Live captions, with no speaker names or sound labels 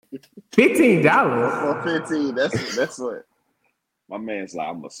$15 for 15. That's what my man's like.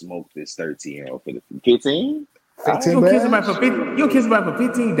 I'm gonna smoke this 13-year-old for the 15. 15 You gonna kiss bands? somebody for $15? You gonna kiss somebody for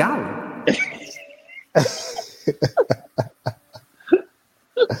 $15?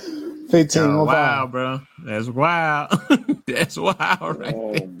 $15. Wow, bro. That's wild. That's wild right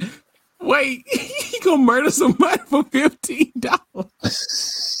there. Wait, you gonna murder somebody for $15?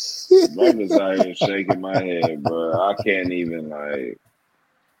 Brothers out here shaking my head, bro. I can't even like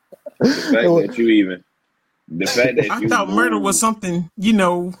the fact that I you thought murder was moved. something,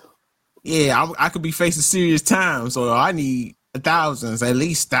 yeah, I could be facing serious time, so I need thousands, at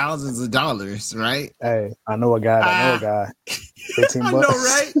least thousands of dollars, right? Hey, I know a guy. 15 I bucks. know,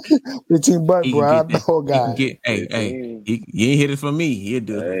 right? 15 bucks, He bro. can I get that. know a He guy. can get, you ain't hit it for me. He'll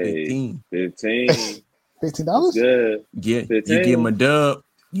do it for 15. 15. $15? Good. Yeah, 15. you give him a dub,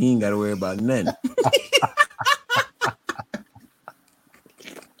 you ain't got to worry about nothing.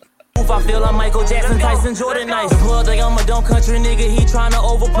 I feel like Michael Jackson, Tyson, Jordan, nice. Plug like I'm a dumb country nigga, he tryna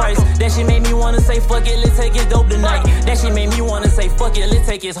overprice. That shit made me wanna say fuck it, let's take his dope tonight. That shit made me wanna say fuck it, let's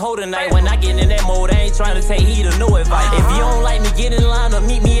take his hoe tonight. When I get in that mode, I ain't tryna take heed or no advice. If you don't like me, get in line or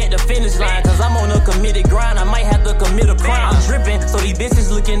meet me at the finish line. Cause I'm on a committed grind, I might have to commit a crime. I'm tripping, so these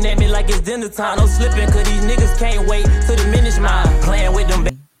bitches looking at me like it's dinner time. No slipping, cause these niggas can't wait to diminish mine. Playing with them.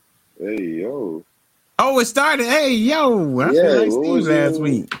 Hey, yo. Oh, it started. Hey, yo. I feel like Steve last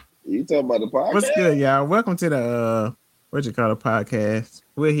week. You talking about the podcast? What's good, y'all? Welcome to the podcast.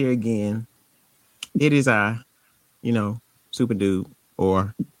 We're here again. It is Super Dude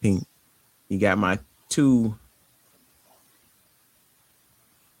or Pink. You got my two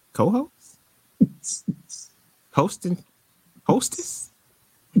co-hosts? Hostess?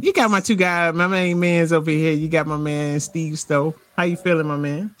 You got my two guys. My main man's over here. You got my man Steve Stowe. How you feeling, my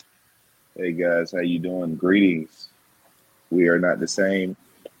man? Hey guys, how you doing? Greetings. We are not the same.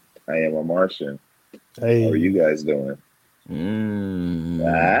 I am a Martian. Hey. How are you guys doing?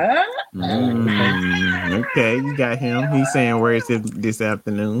 Okay, you got him. He's saying words this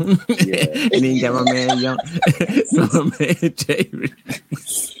afternoon. Yeah. And then you got my man Jay.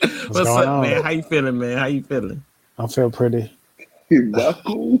 What's up, on? Man? How you feeling, man? How you feeling? I feel pretty.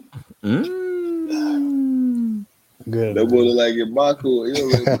 Baku? Good. That boy look like a Baku.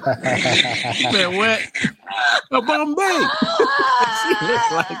 Man, what? A Bombay. He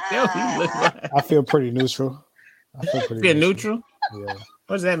look like. I feel pretty neutral. I feel pretty neutral? Yeah.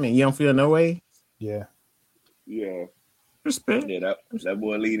 What does that mean? You don't feel no way? Yeah. Yeah. Respect. Yeah, that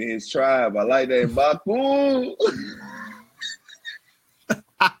boy leading his tribe. I like that Baku.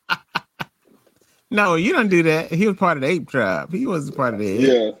 No, you don't do that. He was part of the ape tribe. He was part of the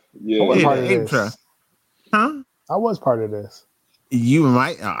ape. Yeah. I was part of the ape tribe. Huh? I was part of this. You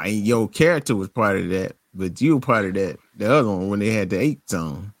might, your character was part of that, but you were part of that. The other one when they had the apes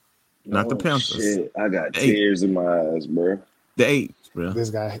on, not the Panthers. Shit. I got tears in my eyes, bro. The apes, bro.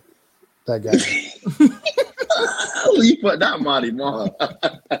 That guy. You put that Marty Mom.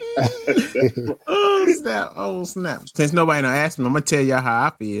 Oh snap! Since nobody done asked me, I'm gonna tell y'all how I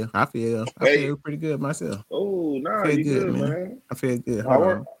feel. I feel pretty good myself. Oh, nah, you good, man. I feel good.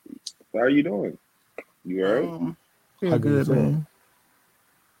 How are you doing? You all right? Feel good, man.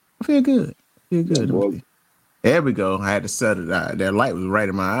 I feel good. There we go. I had to settle that. That light was right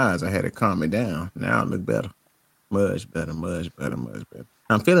in my eyes. I had to calm it down. Now I look better. Much better.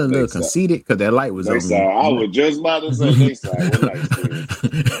 I'm feeling a little conceited because that light was on me. I was just about to say next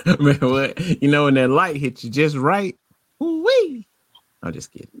side. Man, what? When that light hit you just right. Woo-wee. I'm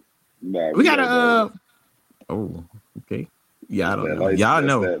just kidding. Nah, we got a. Oh, okay. Y'all don't know. Y'all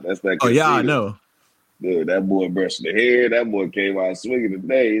know. That's that. Oh, y'all know. Dude, that boy brushed the hair. That boy came out swinging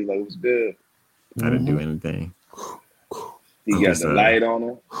today. He's like, "What's good?" I didn't do anything. He got the light on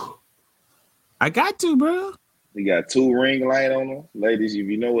him. I got to, bro. He got 2 ring light on him. Ladies, if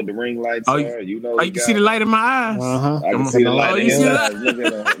you know what the ring lights are, you know. Oh, you can see the light in my eyes. Uh-huh. I can see the light in his eyes.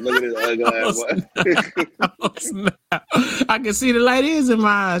 Look at his ugly ass. I can see the light is in my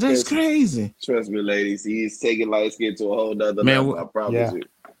eyes. That's crazy. Trust me, ladies. He's taking light skin to a whole nother level. I promise you.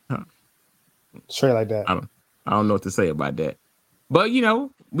 Straight like that. I don't know what to say about that. But,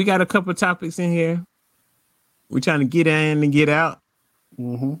 we got a couple of topics in here. We're trying to get in and get out.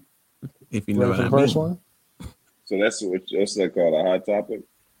 Mm-hmm. If you know what I mean. First one? So what's that called, a hot topic?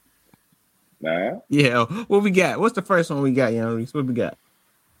 Nah. Yeah. What we got? What's the first one we got, Young Reese? What we got?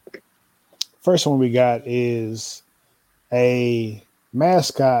 First one we got is a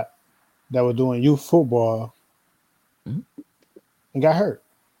mascot that was doing youth football and got hurt.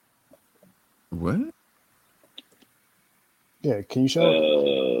 What? Yeah, can you show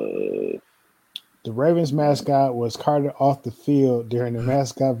it? The Ravens mascot was carted off the field during the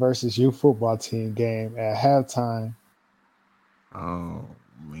mascot versus youth football team game at halftime Oh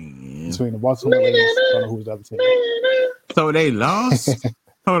man. between the Baltimore Ravens. I don't know who was the other team. So they lost?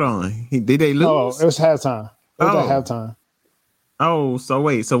 Hold on. Did they lose? No, it was halftime. It was at halftime. Oh, so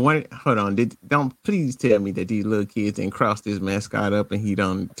wait. So hold on. Don't please tell me that these little kids didn't cross this mascot up and he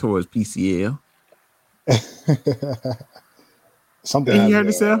done towards PCL. Something. Did you heard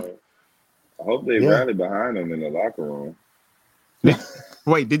yourself? I hope they rally behind him in the locker room.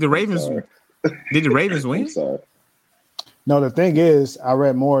 Wait, did the Ravens win? I'm sorry. No, the thing is, I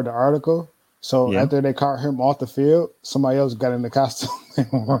read more of the article. So after they caught him off the field, somebody else got in the costume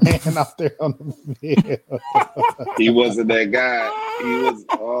and ran out there on the field. He wasn't that guy. He was.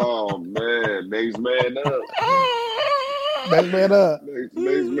 Oh man, next man up. Next man up. Next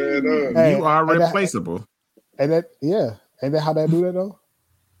man up. Hey, you are replaceable. Ain't that how they do that though?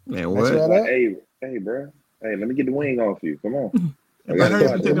 Man, what? Like, hey, bro. Hey, let me get the wing off you. Come on.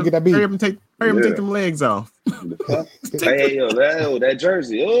 Hurry up and take them legs off. Hey, yo, that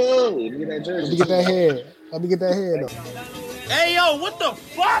jersey. Oh, let me get that jersey. Let me get that head. Though. Hey, yo, what the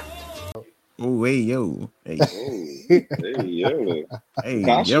fuck? Oh, hey, yo. Hey, Hey, yo.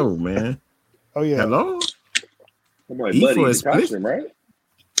 hey, yo, man. Oh, yeah. Hello? Come on, buddy. The costume, right?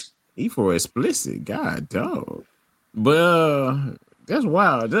 E for explicit. God, dog. But that's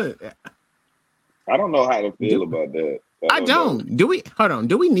wild. I don't know how to feel about that. I don't. Do we? Hold on.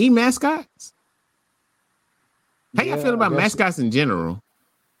 Do we need mascots? How y'all feel about mascots in general?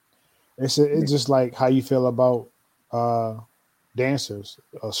 It's just like how you feel about dancers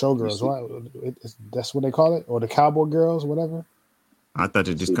or showgirls. Right? That's what they call it, or the cowboy girls, whatever. I thought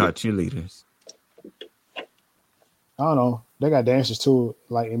they just called cheerleaders. I don't know. They got dancers too,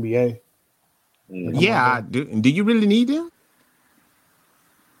 like NBA. Yeah, I do. Do you really need them?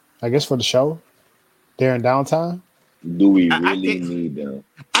 I guess for the show, they're in downtime. Do we really need them?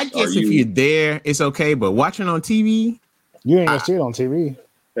 I guess if you're there, it's okay. But watching on TV, you ain't gonna see it on TV.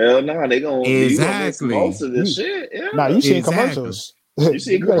 Hell no, they gonna exactly most of this shit. Yeah. Nah, you see commercials. You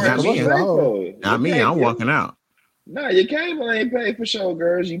see commercials. I'm walking out. Nah, your cable ain't pay for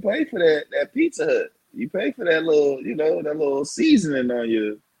showgirls. You pay for that Pizza Hut. You pay for that little, that little seasoning on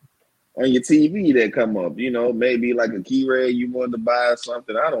your TV that come up. Maybe like a Keurig you wanted to buy or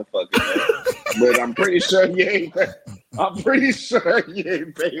something. I don't fucking know. But I'm pretty sure you ain't paying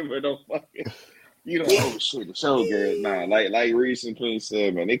for no fucking. Oh shit, the showgirl. Nah, like Reese and Queen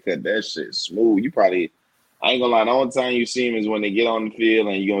said, man, they cut that shit smooth. You probably, I ain't gonna lie, the only time you see them is when they get on the field,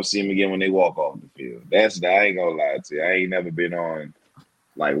 and you're gonna see them again when they walk off the field. I ain't gonna lie to you. I ain't never been on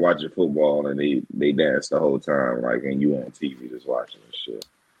like watching football and they dance the whole time, like, and you on TV just watching and shit.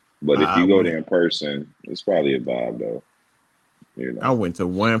 But if you go there in person, it's probably a vibe though. I went to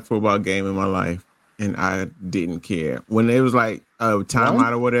one football game in my life and I didn't care. When it was like a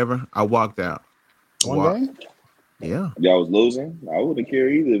timeout or whatever, I walked out. One game? Yeah. Y'all was losing? I wouldn't care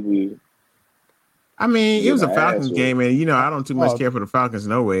either if we. I mean, it was a Falcons game, and I don't too much care for the Falcons,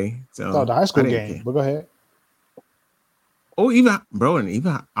 no way. So the high school game. But go ahead. Oh,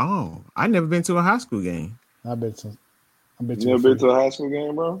 I never been to a high school game. I've been to. You never been to a high school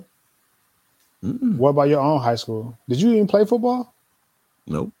game, bro? Mm-mm. What about your own high school? Did you even play football?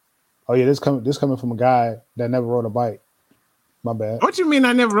 Nope. Oh yeah, this coming from a guy that never rode a bike. My bad. What you mean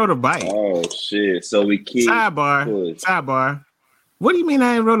I never rode a bike? Oh shit! So we keep sidebar. What do you mean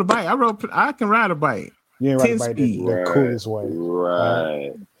I ain't rode a bike? I can ride a bike. You ain't ride a bike the coolest way.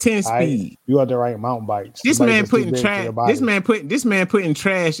 Right. 10 speed. You are the right mountain bikes. This man putting trash. This man putting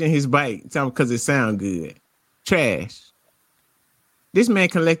trash in his bike because it sound good. Trash. This man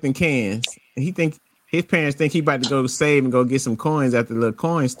collecting cans. He think his parents think he about to go save and go get some coins at the little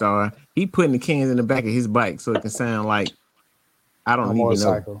coin store. He putting the cans in the back of his bike so it can sound like I don't even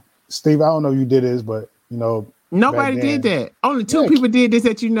know. Steve, I don't know if you did this, but nobody did that. Only two people did this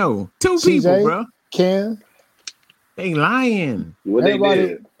that you know. Two people, bro. Ken. They lying. Everybody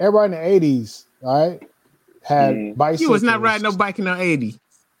in the 80s, all right, had bicycles. You was not riding no bike in the 80s.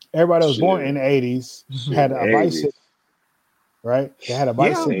 Everybody that was born in the 80s had a bicycle, right? They had a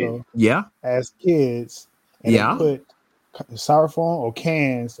bicycle as kids, and they put styrofoam or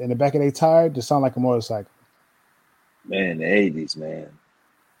cans in the back of their tire to sound like a motorcycle. Man, the 80s, man.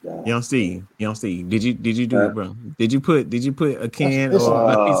 Young Steve. Did you do it, bro? Did you put a can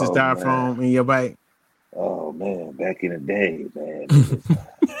or a piece of styrofoam in your bike? Oh man, back in the day, man.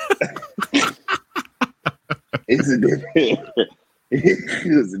 It's a different.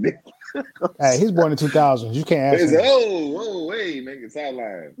 Hey, he's born in 2000. You can't ask him. Oh, wait, nigga,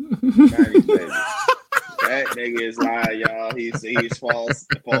 sideline. 90s, baby. That nigga is lying, y'all. He's false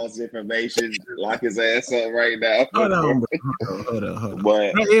information. Lock his ass up right now. Hold on.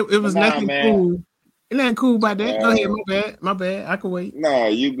 But it was nothing cool. It nothing cool about that. Go ahead, my bad. I can wait. Nah,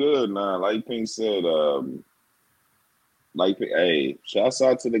 you good. Nah, like Pink said, hey, shouts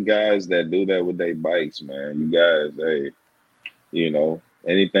out to the guys that do that with their bikes, man. You guys, hey,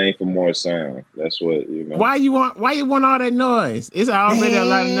 anything for more sound. That's what, Why you want all that noise? It's already a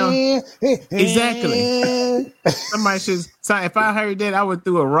lot of noise. Exactly. Somebody should. If I heard that, I would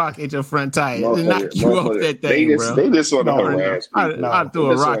throw a rock at your front tire and knock you off that thing, bro. They just want to harass people. I'd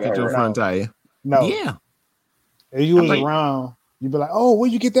throw a rock at your front tire. No. Yeah. If you was around, you'd be like, "Oh,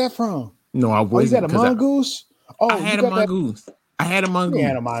 where'd you get that from?" No, I wasn't. Oh, you got a mongoose? I had a mongoose. I had a mongoose. You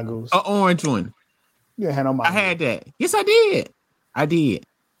had a mongoose. An orange one. You had no mongoose. I had that. Yes, I did. I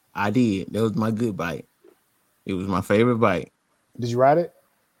did. That was my good bike. It was my favorite bike. Did you ride it?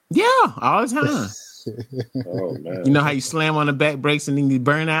 Yeah, all the time. Oh man! You know how you slam on the back brakes and then you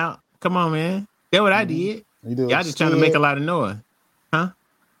burn out? Come on, man. That's what I did. Y'all just trying to make a lot of noise, huh?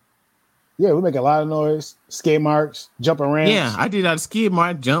 Yeah, we make a lot of noise. Skid marks, jumping ramps. Yeah, I did all the skid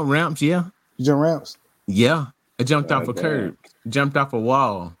marks, jump ramps. Yeah, you jump ramps. Yeah, I jumped off a curb, jumped off a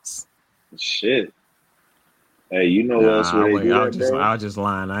wall. Shit. Hey, you know what else? I was just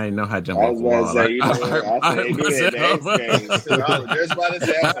lying. I didn't know how to jump off a wall. I said, you did the X Games. I was just about to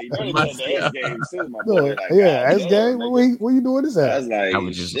say, you know you did the X Games too, my boy. X Games? Where you doing this at? I was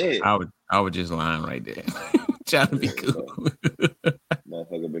like, shit. I was just lying right there. Trying to be cool.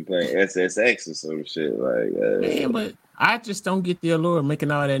 Motherfucker been playing SSX or some shit. Man, but I just don't get the allure of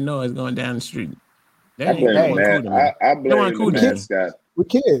making all that noise going down the street. I blame the mascot. We're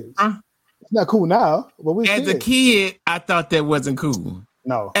kids. Huh? It's not cool now, but we as kids. A kid, I thought that wasn't cool.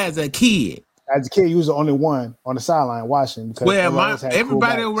 No. As a kid, you was the only one on the sideline watching. Because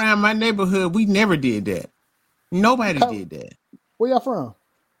everybody around my neighborhood, we never did that. Nobody did that. Where y'all from?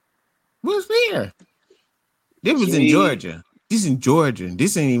 What's there? This was in Georgia. This is in Georgia.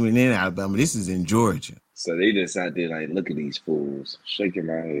 This ain't even in Alabama. This is in Georgia. So they just out there like, look at these fools, shaking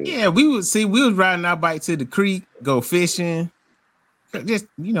my head. Yeah, we was riding our bike to the creek, go fishing. Just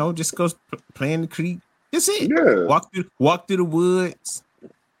go play in the creek. That's it. Yeah. Walk through the woods,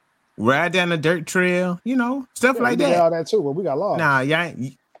 ride down the dirt trail. Stuff like that. We did all that too, but we got lost. Nah,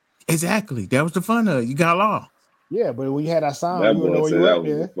 exactly. That was the fun of it. You got lost. Yeah, but when you had that sound, you know where you at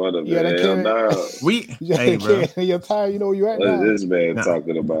there. Hey, bro. You're tired. You know where you at. What is this man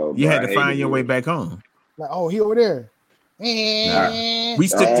talking about? You had to find your way back home. Like, oh, he over there. Nah, we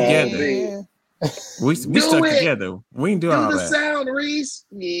stuck together. We stuck together. We didn't do all that. Do the sound, Reese.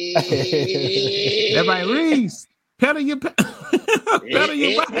 Yeah. Everybody, Reese, pedal your bike.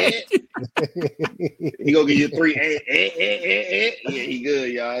 He gonna give you 3. Yeah, he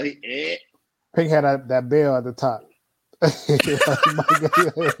good, y'all. Pink had that bell at the top.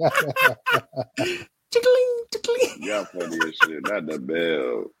 Tickling. Y'all funny as shit. Not the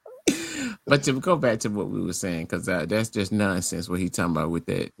bell. But to go back to what we were saying, because that's just nonsense. What he talking about with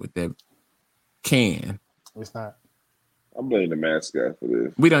that can. It's not. I'm blaming the mascot for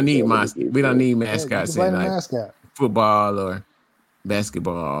this. We don't need mascots in mascot. Football or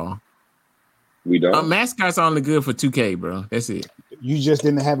basketball. We don't. Mascots are only good for 2K, bro. That's it. You just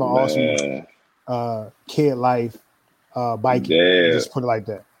didn't have an awesome kid life biking. Yeah. Just put it like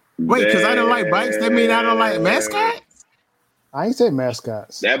that. Wait, because I don't like bikes, that mean I don't like mascots? I ain't say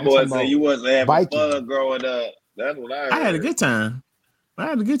mascots. That boy said you wasn't having fun growing up. That's what I heard. I had a good time.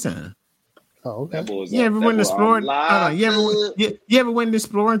 Oh, okay. You ever went exploring? You ever went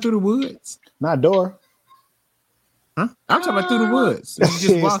exploring through the woods? Not door. Huh? I'm talking about through the woods. You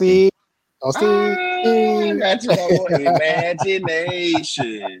just walking. Steve. That's what I want.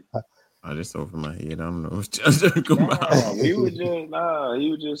 Imagination. Oh, that's over my head. I don't know what y'all talking about. He was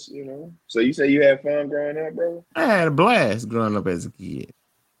just, So you say you had fun growing up, bro? I had a blast growing up as a kid.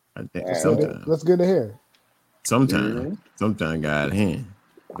 I think sometimes. That's good to hear. Sometimes got out of hand.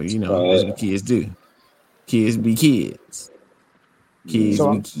 But that's what kids do. Kids be kids. Kids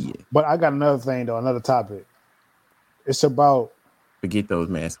be kids. But I got another thing though, another topic. It's about forget those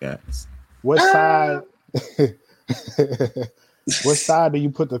mascots. What side? What side do you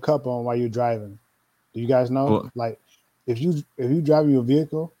put the cup on while you're driving? Do you guys know? Well, like, if you drive your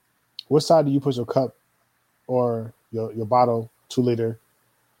vehicle, what side do you put your cup or your bottle, 2 liter,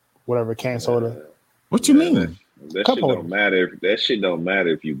 whatever can soda? What you mean? That shit don't matter. That shit don't matter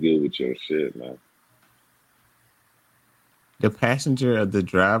if you good with your shit, man. The passenger or the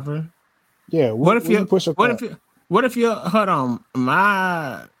driver? Yeah. What if you push a cup? What if you hold on?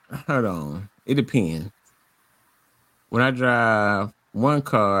 It depends. When I drive one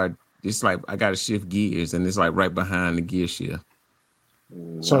car, It's like I gotta shift gears, and it's like right behind the gear shift.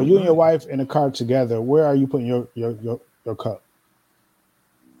 So you and your wife in the car together. Where are you putting your cup?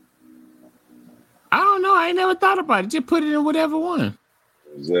 I don't know. I ain't never thought about it. Just put it in whatever one.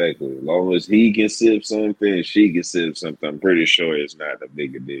 Exactly. As long as he can sip something, she can sip something. I'm pretty sure it's not a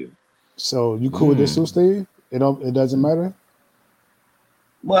big a deal. So you cool with this too, Steve? It doesn't matter.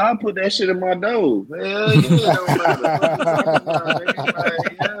 Well, I put that shit in my dough. Hell yeah, it don't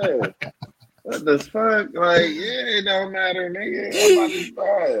matter. What the fuck? Like, yeah, it don't matter, nigga. I'm about to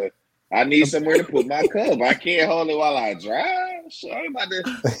start. I need somewhere to put my cup. I can't hold it while I drive. So I ain't about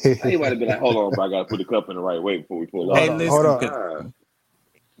to be like, hold on, bro, I gotta put the cup in the right way before we pull off. Hey, listen, hold on.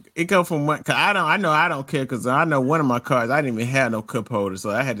 It go from one. Cause I don't care because I know one of my cars I didn't even have no cup holder, so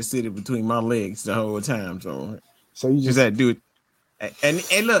I had to sit it between my legs the whole time. So you just had to do it. And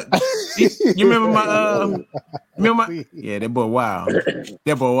look, you remember my yeah, that boy wild.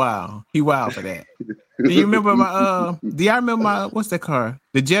 That boy wild. He wild for that. Do you remember do y'all remember my what's that car?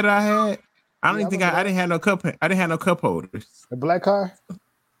 The Jetta I had? I don't even think I didn't have no cup. I didn't have no cup holders. The black car?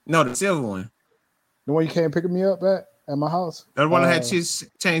 No, the silver one. The one you came picking me up at my house? The one that had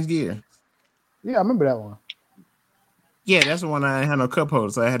changed gear. Yeah, I remember that one. Yeah, that's the one I didn't have no cup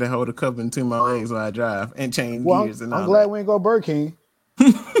holder, so I had to hold a cup between my legs while I drive and change gears. And I'm glad we ain't go Burger King. I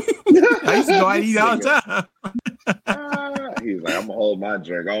used to go out and eat all the time. He's like, I'm gonna hold my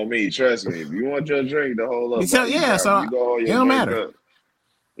drink on me. Trust me. If you want your drink to hold up, so it don't matter. Up.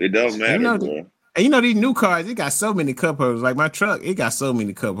 It doesn't matter, bro. And you know these new cars, it got so many cup holders. Like my truck, it got so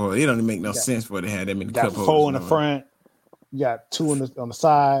many cup holders. It don't even make no sense for it to have that many cup holders. 4 in the front. You got 2 on the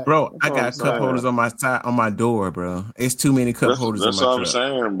side. Bro, I got cup holders on my side on my door, bro. It's too many cup holders on my truck. That's what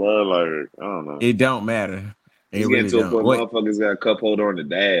I'm saying, bro. Like, I don't know. It don't matter. It's getting to a point motherfuckers got a cup holder on the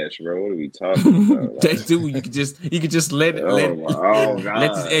dash, bro. What are we talking about? Like, they do. You can just let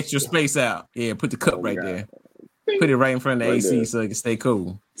this extra space out. Yeah, put the cup right there. Put it right in front of the AC so it can stay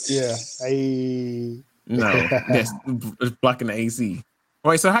cool. Yeah. No, that's blocking the AC.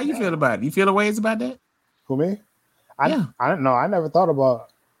 Wait, so how you feel about it? You feel the ways about that? For me? I don't know. I never thought about.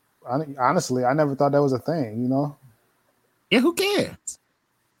 Honestly, I never thought that was a thing. You know? Yeah. Who cares?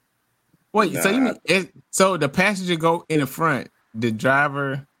 Wait. So the passenger go in the front. The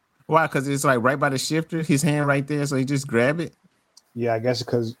driver. Why? Because it's like right by the shifter. His hand right there, so he just grab it. Yeah, I guess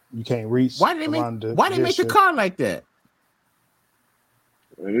because you can't reach. Why did they make the car like that?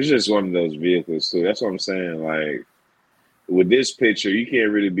 It's just one of those vehicles too. That's what I'm saying. Like with this picture, you can't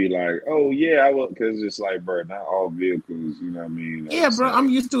really be like, "Oh yeah, I will," because it's like, bro, not all vehicles. You know what I mean? Yeah, bro, I'm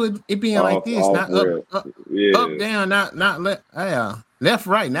used to it being like this, not up, down, not left, left,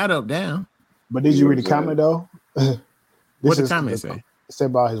 right, not up, down. But did you read the comment though? What the comment say? It said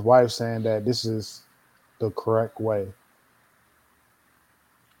about his wife saying that this is the correct way.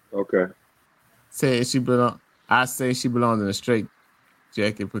 Okay. I say she belongs in a straight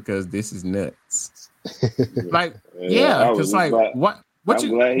jacket because this is nuts. Like, because like, what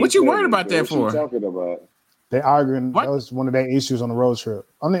you worried about that for? What you talking about? They arguing. That was one of their issues on the road trip.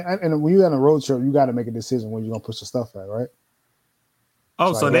 I mean, and when you're on a road trip, you got to make a decision when you're gonna push the stuff at, right?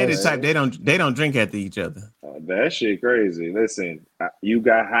 Oh, so they the type they don't drink after each other. That shit crazy. Listen, you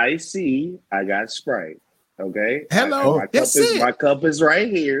got High C, I got Sprite. Okay. Hello. My cup is right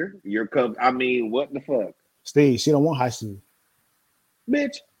here. Your cup. I mean, what the fuck? Steve, she don't want High C.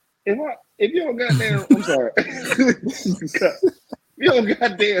 Bitch, if you don't goddamn, I'm sorry. you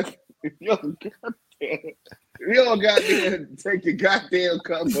don't goddamn take your goddamn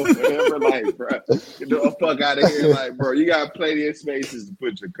cup or whatever, like, bro. Get the fuck out of here, like, bro. You got plenty of spaces to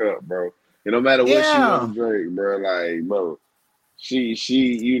put your cup, bro. And no matter what she want to drink, bro, like, bro. She,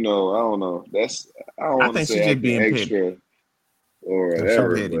 you know, I don't know. I don't want to say she's being extra petty. Or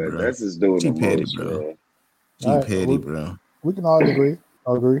whatever, petty, but bro. That's just doing the most, bro. She petty, bro. We can all agree.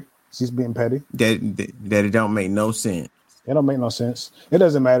 She's being petty. That it don't make no sense. It don't make no sense. It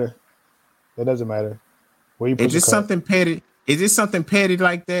doesn't matter. Where you put Is this something petty? Is this something petty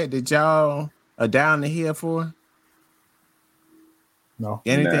like that y'all are down the hill for? No.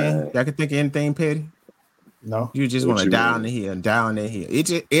 Anything? Y'all can think of anything petty? No, you just want to down the hill.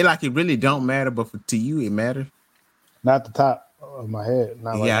 It like it really don't matter, but to you it matters. Not the top of my head.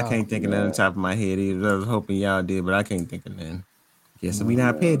 I can't think of nothing on the top of my head either. I was hoping y'all did, but I can't think of nothing. Guess we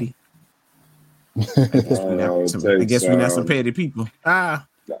not petty. I guess we're not some petty people.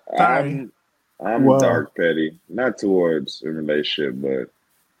 Sorry. I'm dark petty, not towards a relationship, but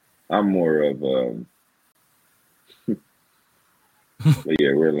I'm more of but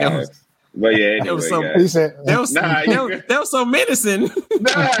yeah, we're live. But yeah, anyway, that was so menacing.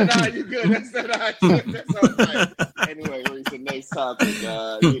 Nah, you good. That's not. Anyway, Reese, next topic,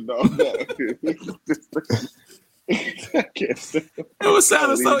 you know. I can't stand it was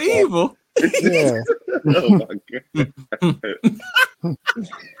sounding so evil. Yeah. Oh my God.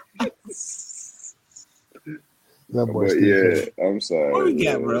 But yeah, I'm sorry. What we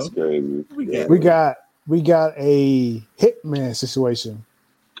got, bro? It's crazy. We got a hitman situation.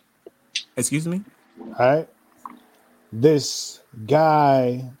 Excuse me? All right. This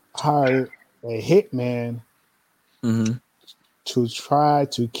guy hired a hitman to try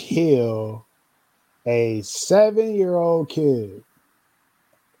to kill a 7-year-old kid.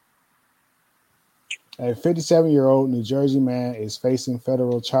 A 57-year-old New Jersey man is facing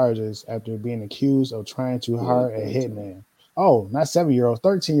federal charges after being accused of trying to hire a hitman. Oh, not 7-year-old,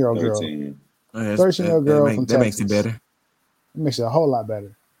 13-year-old girl. 13-year-old girl from Texas. That makes it better. It makes it a whole lot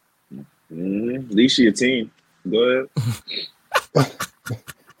better. At least she a teen. Go ahead.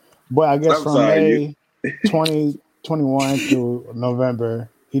 But I guess from May 2021 through November,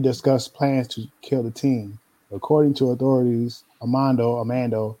 he discussed plans to kill the teen. According to authorities,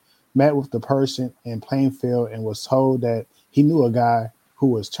 Amando met with the person in Plainfield and was told that he knew a guy who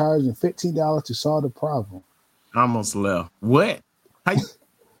was charging $15 to solve the problem. I almost left. What? How you...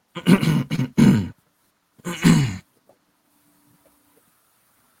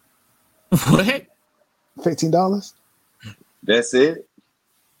 What? $15? That's it?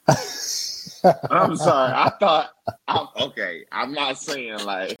 I'm sorry. I thought, okay, I'm not saying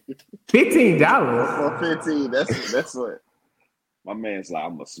like $15 for 15. That's what my man's like.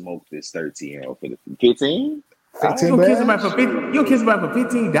 I'm gonna smoke this 13-year-old for the 15. You kiss somebody for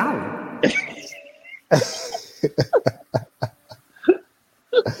 $15.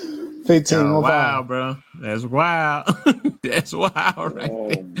 $15. Wow, bro. That's wild. That's wild, right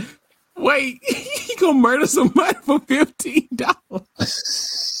there. Wait, you gonna murder somebody for $15?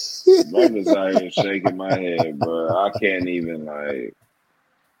 I'm just out here shaking my head, bro. I can't even like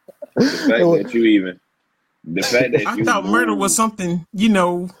the fact that I thought murder was something, you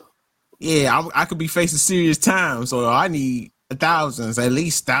know. Yeah, I could be facing serious time, so I need thousands, at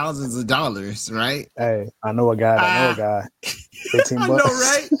least thousands of dollars, right? Hey, I know a guy. $15. I know,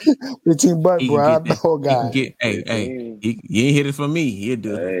 right? $15, bro. I know a guy. You ain't hit it for me. He'll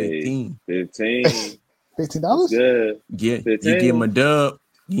do it for 15. $15? Good. You give him a dub.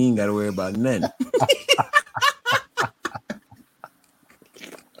 You ain't got to worry about nothing.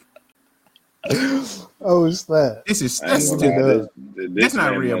 Oh, it's that. That's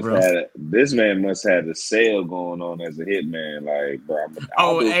not real, bro. This man must have the sale going on as a hitman. Like, bro.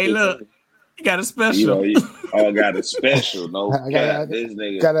 Hey, look. You got a special. Got a special. No cap. This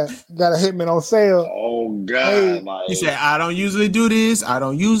nigga got a hitman on sale. Oh, God. Hey. Like, he said, I don't usually do this.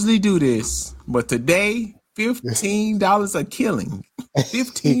 But today, $15 a killing.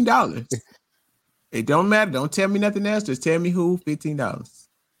 $15. It don't matter. Don't tell me nothing else. Just tell me who. $15.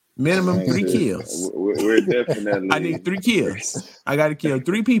 Minimum 3 kills. We're definitely. I need 3 kills. I got to kill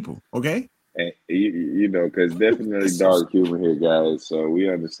 3 people. Okay. And you know, because definitely dark humor here, guys. So we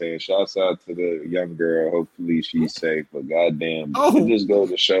understand. Shouts out to the young girl. Hopefully she's safe. But goddamn, it just goes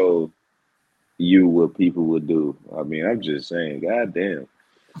to show you what people would do. I mean, I'm just saying, goddamn,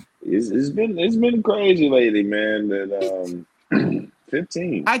 it's been crazy lately, man. That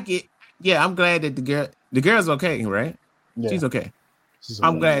 15. I'm glad that the girl's okay, right? Yeah. She's okay.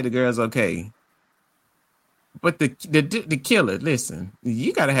 I'm glad the girl's okay. But the killer, listen,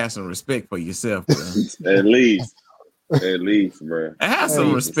 you gotta have some respect for yourself, bro. At least, bro. Have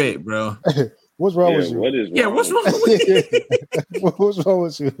some respect, bro. What's wrong with you? What's wrong with you? What's wrong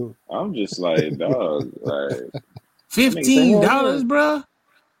with you? I'm just like, dog, like $15, bro.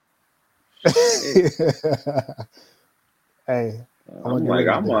 Hey, I'm like,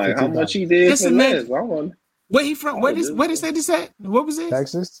 how much he did for this? Where he from? Where they say this at? What was it?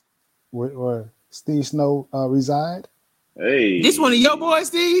 Texas. Where Steve Snow reside? Hey, this one of your boys,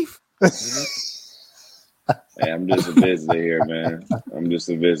 Steve? Hey, I'm just a visitor here, man. I'm just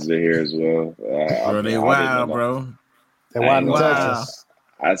a visitor here as well. Bro, they wild, bro. They wild in Texas.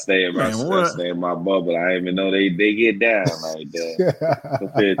 I stay in my bubble. I didn't even know they get down like that. For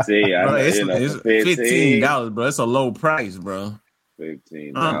 15, bro, it's $15, bro. It's a low price, bro.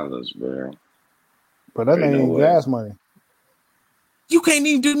 $15, bro. But that ain't even gas money. You can't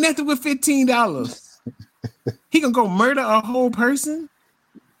even do nothing with $15. He gonna go murder a whole person?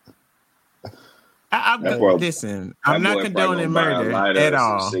 Listen, I'm not condoning murder at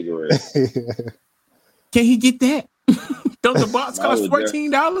all. Can he get that? Don't the box cost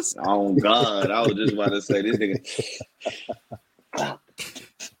 $14? Oh God, I was just about to say this nigga.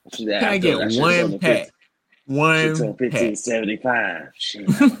 Can I get one pack? One pack. $15.75. Shit.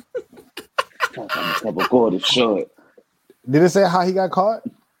 I'm a couple quarters short. Did it say how he got caught?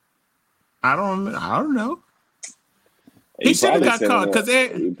 I don't know. He should have got caught because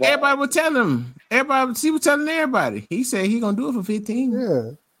everybody was telling him. He was telling everybody. He said he gonna do it for 15.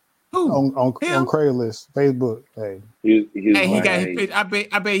 Yeah. Who? On Craigslist, Facebook. Hey. He got his picture. I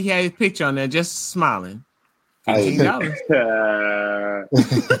bet he had his picture on there just smiling. $15.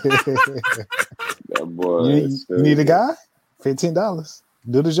 That boy. You need a guy? $15.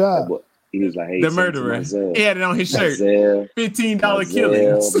 Do the job. He was like, hey, the murderer. He had it on his shirt. $15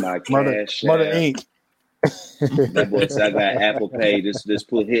 killings. Murder Inc. That boy said, I got Apple Pay. Just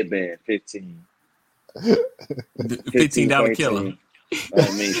put Hitman 15. $15 killer.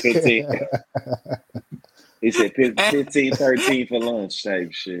 I mean 15. He said 15, 13 for lunch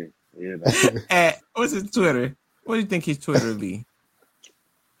type shit. You know. What's his Twitter? What do you think his Twitter would be?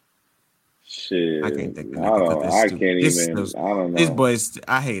 Shit. I can't think of I can't even. I don't know. This boy's,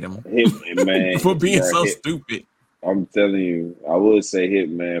 I hate him. Hitman, man. For being so stupid. I'm telling you, I would say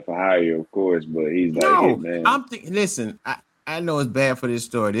Hitman for hire, of course, but he's like Hitman. Listen, I know it's bad for this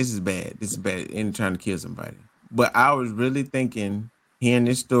story. This is bad. In trying to kill somebody. But I was really thinking, hearing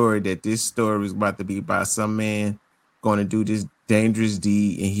this story, that this story was about to be about some man going to do this dangerous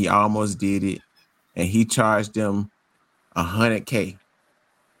deed, and he almost did it, and he charged them $100K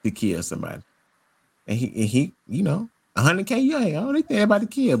to kill somebody. And he you know, $100K, yeah, I don't think everybody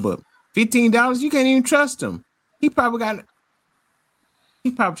kill, but $15, you can't even trust him. He probably tried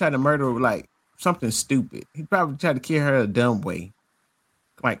to murder her like something stupid. He probably tried to kill her a dumb way.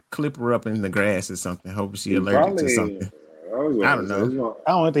 Like clip her up in the grass or something, hoping she allergic to something. I don't know.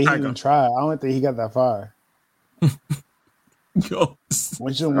 I don't think he even tried. I don't think he got that far. Yo.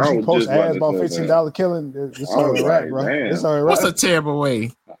 When she posts ads about $15 killing, it's already right, bro. It's already right. What's a terrible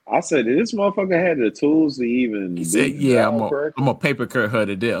way? I said, this motherfucker had the tools to even. He said, "Yeah, I'm gonna paper cut her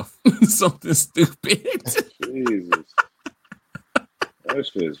to death." Something stupid. Jesus, that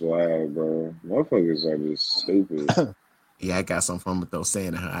shit's wild, bro. Motherfuckers are just stupid. Yeah, I got something from with those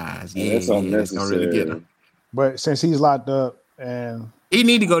sand in her eyes. Yeah, that's unnecessary. Gonna really get him. But since he's locked up, and he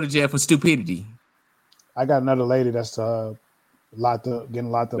need to go to jail for stupidity. I got another lady that's getting locked up.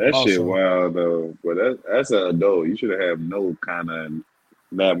 That also. Shit wild though. But that's an adult. You should have no kind of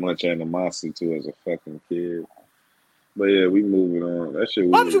that much animosity to as a fucking kid. But yeah, we moving on. That shit.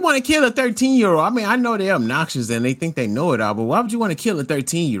 Why would you want to kill a 13-year-old? I mean, I know they're obnoxious and they think they know it all, but why would you want to kill a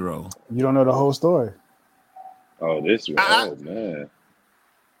 13-year-old? You don't know the whole story. Oh, this one. Oh man.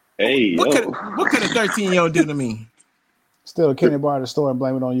 Hey, what could a 13-year-old do to me? Still, Kenny borrow the store and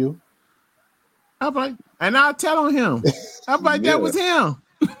blame it on you. I'm like, and I'll tell on him. I'm like, that was him.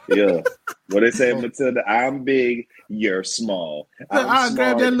 Yeah. What they say, Matilda, I'm big, you're small. I'll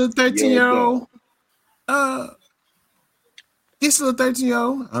grab that little 13-year-old. This little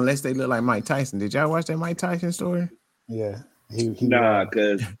 13-year-old, unless they look like Mike Tyson. Did y'all watch that Mike Tyson story? Yeah. Nah,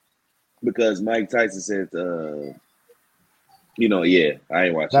 because Mike Tyson said, yeah, I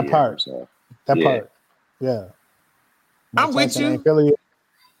ain't watching that part. Part. Yeah. Mike I'm Tyson with you.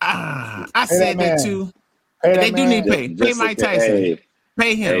 I said that too. They do need to pay. Pay Mike Tyson.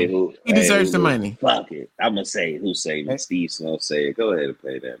 Pay him. He deserves the money. Fuck it. I'm going to say who saved me. Steve Snow say it. Go ahead and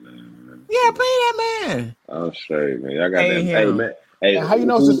pay that man. Yeah, pay that man. I'm straight, man. I got that. Hey, man. Hey, how you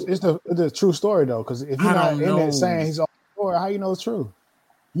know it's the true story, though? Because if you're not in there saying he's on the story, how you know it's true?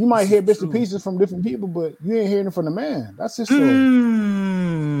 You might hear bits and pieces from different people, but you ain't hearing it from the man. That's his story.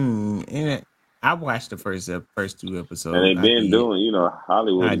 And I watched the first 2 episodes. And they've been doing,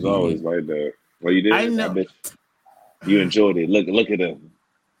 Hollywood is always like that. Well, you did. I know. You enjoyed it. Look at them.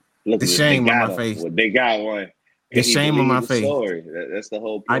 Look the shame on my face. Well, they got one. The shame on my face. That's the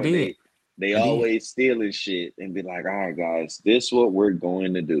whole point. I did. They always stealing shit and be like, all right, guys, this is what we're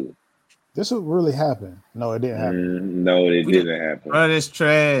going to do. This would really happen. No, it didn't happen. No, it didn't happen. Bro, it's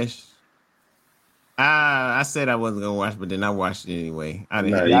trash. I said I wasn't gonna watch, but then I watched it anyway. I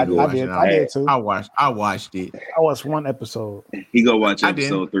did too. I watched it. I watched one episode. He gonna watch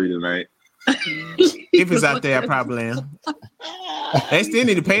episode 3 tonight. If it's out there, I probably am. They still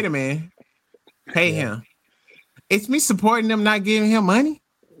need to pay the man. Pay him. It's me supporting them, not giving him money.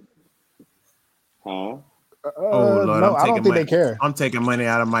 Huh? Oh Lord, no, I don't think they care. I'm taking money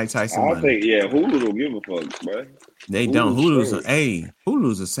out of Mike Tyson. I think Hulu don't give a fuck, bro. They don't.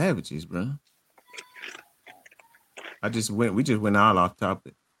 Hulu's a savages, bro. We just went all off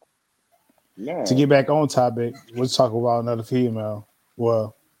topic. No. To get back on topic, let's talk about another female.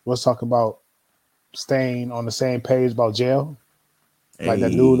 Well, let's talk about staying on the same page about jail. Like that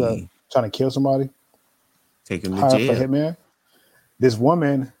dude trying to kill somebody. Take him to jail. For hitman. This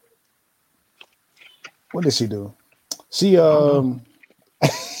woman, what did she do? She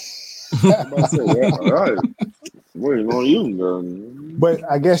Waiting on you, girl. But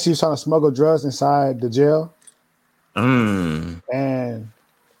I guess she's trying to smuggle drugs inside the jail. And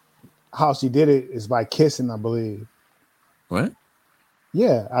how she did it is by kissing, I believe. What?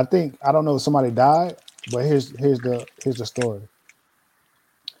 Yeah, I don't know if somebody died, but here's the story.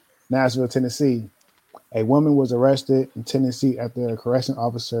 Nashville, Tennessee. A woman was arrested in Tennessee after a correction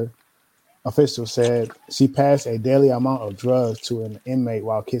official said she passed a daily amount of drugs to an inmate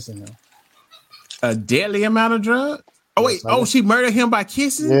while kissing him. A deadly amount of drugs? Oh, wait. Oh, she murdered him by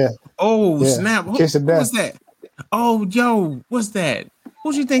kissing? Yeah. Oh, snap. Who was that? Oh, yo, what's that?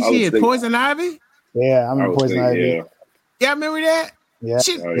 Who do you think she is? Poison Ivy? Yeah, I remember Poison Ivy. Yeah, remember that? Yeah.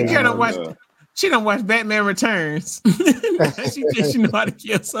 She don't watch Batman Returns. She just know how to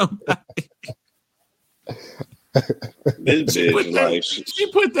kill somebody. She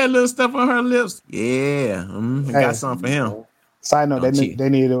put that little stuff on her lips. Yeah. Got something for him. Side note, they need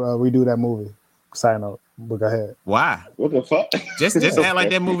to redo that movie. Side note, but go ahead. Why? What the fuck? Just act like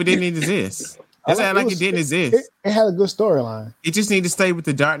that movie didn't exist. Just act like it didn't exist. It had a good storyline. It just need to stay with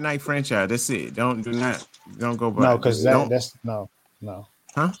the Dark Knight franchise. That's it. Don't go back. No, because that's no.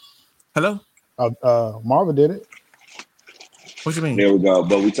 Huh? Hello? Marvel did it. What you mean? There we go.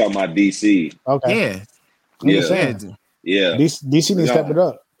 But we talking about DC. Okay. Yeah. DC needs to step it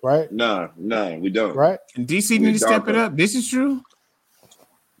up, right? No, we don't. Right? And DC need to step it up. This is true.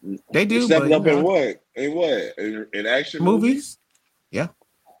 They do. Step it up in what? In action movies? Yeah.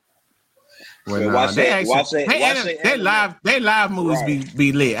 Well, they live movies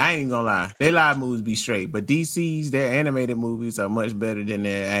be lit. I ain't gonna lie. Their live movies be straight. But DC's their animated movies are much better than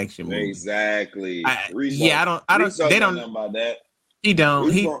their action movies. Exactly. I don't. They don't know about that. He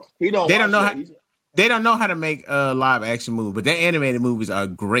don't. He don't. They don't know how. They don't know how to make a live action movie, but their animated movies are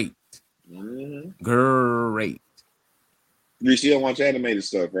great. Mm-hmm. Great. You still watch animated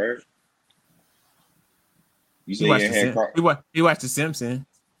stuff, right? You say you watched The Simpsons.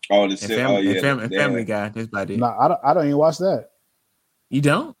 Oh, The Simpsons. Family Guy. That's about it. No, I don't even watch that. You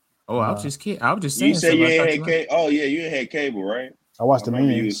don't? Oh, I was just kidding. I was just saying. You said you ain't had cable. Oh yeah, you ain't had cable, right? I watched the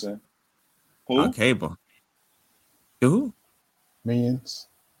Minions. Who? On cable. Who? Minions.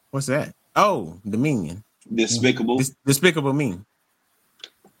 What's that? Oh, the Minion. Despicable. Despicable Me.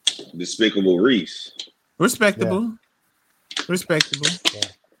 Despicable Reese. Respectable. Yeah. Respectable. Yeah.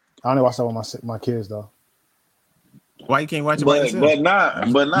 I only watch that with my kids though. Why you can't watch it by yourself? But not.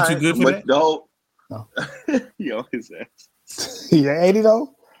 You too good for that? The whole. No. Yo, his ass. Yeah, 80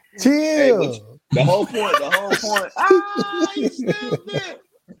 though. Chill. Hey, the whole point.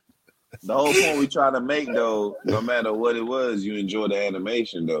 The whole point we try to make though, no matter what it was, you enjoy the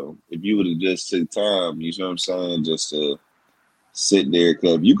animation though. If you would have just took time, you know what I'm saying, just to sit there,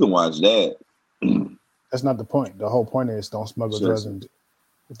 because you can watch that. That's not the point. The whole point is don't smuggle drugs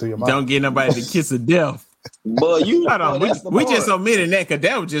through your mouth. Don't get nobody to kiss of death. But you, hold on, we just omitted that because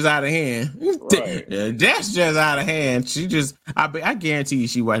that was just out of hand. Right. That's just out of hand. She just, I guarantee you,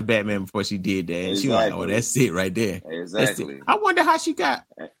 she watched Batman before she did that, and exactly. She was like, "Oh, that's it right there." Exactly. I wonder how she got.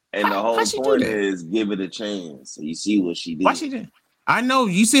 And the whole point is give it a chance. So you see what she did. Why she did? I know.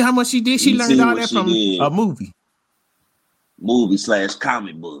 You see how much she did. She learned all that from a movie.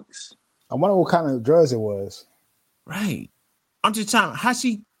 Movie/comic books. I wonder what kind of drugs it was. Right. I'm just trying. How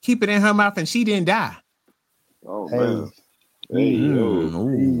she keep it in her mouth and she didn't die? Oh man. Hey,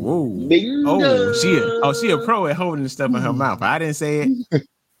 she a pro at holding the stuff in her mouth. I didn't say it.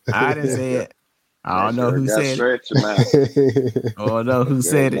 I don't know who said it. I don't know who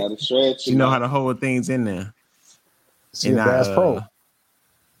said it. You know how to hold things in there. She a Bass Pro.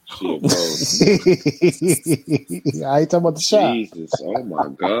 She a pro. I ain't talking about the shop. Jesus, oh my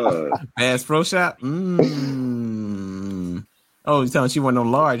God. Bass Pro Shop? Oh, you're telling she want no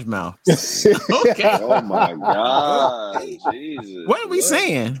large mouth. Okay. Oh my God. Jesus. What are we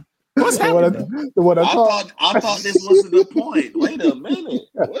saying? What's happening? I thought this was the point. Wait a minute.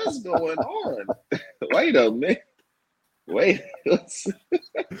 What's going on? Wait a minute.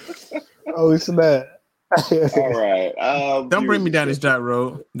 Oh, it's that. All right. Don't bring me down this dry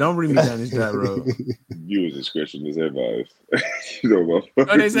road. Viewers' discretion is advised. What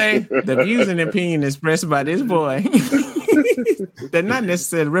they say? The views and opinion expressed by this boy that not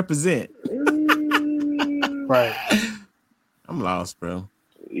necessarily represent. Right. I'm lost, bro.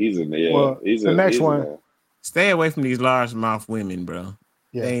 He's in there. Well, the next one. Stay away from these large mouth women, bro.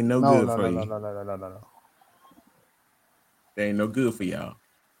 Yeah. They ain't no good for you. No. They ain't no good for y'all.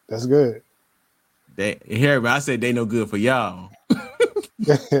 That's good. I said they no good for y'all.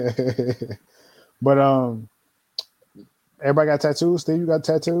 But everybody got tattoos. Steve, you got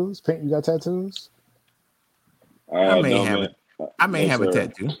tattoos. Pink, you got tattoos. I may have a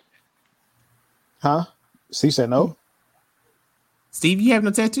tattoo. Huh? Steve said no. Steve, you have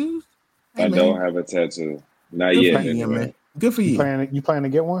no tattoos? Hey, I don't have a tattoo. Not Good yet. For you, man. Good for you. You planning to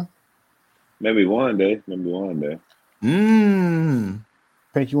get one? Maybe one day. Pink,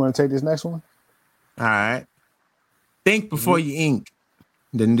 you want to take this next one? All right. Think before you ink.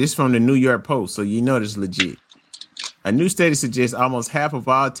 Then this from the New York Post, so you know this is legit. A new study suggests almost half of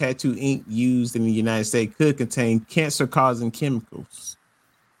all tattoo ink used in the United States could contain cancer-causing chemicals.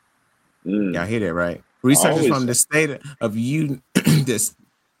 Y'all hear that, right? Researchers from the state of the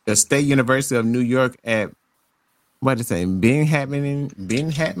State University of New York at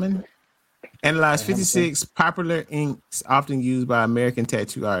Binghamton analyzed 56 popular inks often used by American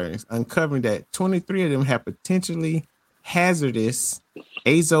tattoo artists, uncovering that 23 of them have potentially hazardous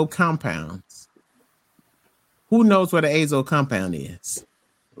azo compounds. Who knows what an azo compound is?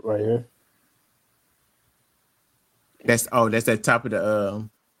 Right here. That's that top of the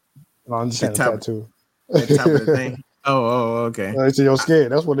no, I'm just saying tattoo. That top of the thing. Oh, okay. It's in your skin.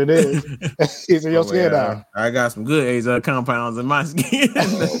 That's what it is. It's in your skin now. I got some good azo compounds in my skin.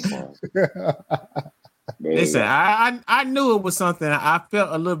 Listen, I knew it was something. I felt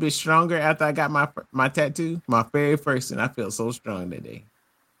a little bit stronger after I got my tattoo, my very first, and I felt so strong that day.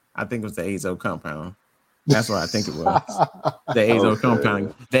 I think it was the azo compound. That's what I think it was. The azo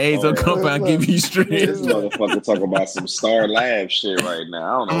compound. The azo compound give you strength. This motherfucker talking about some Star Lab shit right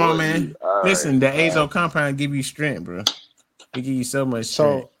now. I don't know. Come on, man. Listen, the azo compound give you strength, bro. It give you so much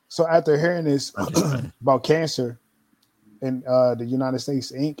strength. So after hearing this about cancer in the United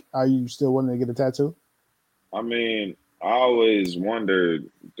States Inc., are you still willing to get a tattoo? I mean, I always wondered.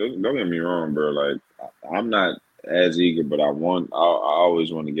 Don't get me wrong, bro. Like, I'm not as eager, but I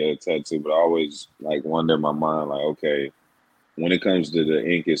always want to get a tattoo, but I always like wonder in my mind, like, okay, when it comes to the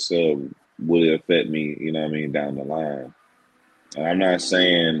ink itself, will it affect me, you know what I mean, down the line? And I'm not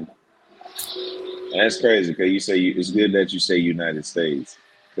saying, that's crazy, because you say it's good that you say United States,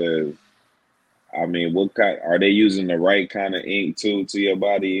 because I mean, what kind, are they using the right kind of ink to your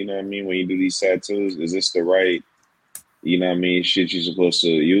body, you know what I mean, when you do these tattoos? Is this the right, you know what I mean, shit you're supposed to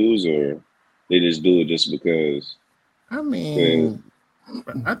use, or they just do it just because? I mean,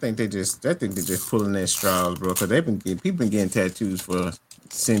 I think they're just pulling their straws, bro. Because people been getting tattoos for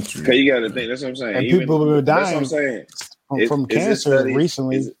centuries. Because you got to think, that's what I'm saying. And people have been dying that's what I'm saying. from cancer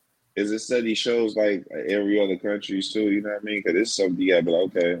recently. Is it study shows like every other countries too? You know what I mean? Because it's something you got to be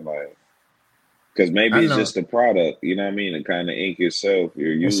like, okay, like, because maybe it's just the product. You know what I mean? The kind of ink itself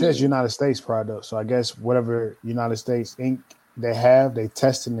you're using. It says United States product, so I guess whatever United States ink they have, they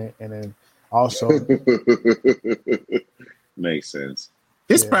testing it, and then. Also, makes sense.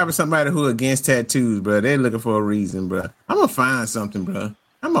 It's probably somebody who against tattoos, bro. They're looking for a reason, bro. I'm gonna find something, bro.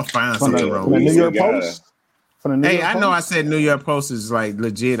 I'm gonna find something wrong. From the New York Post. I know I said New York Post is like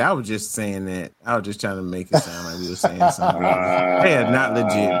legit. I was just saying that. I was just trying to make it sound like we were saying something. They are not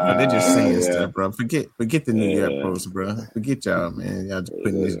legit, bro. They're just saying stuff, bro. Forget the New York Post, bro. Forget y'all, man. Y'all just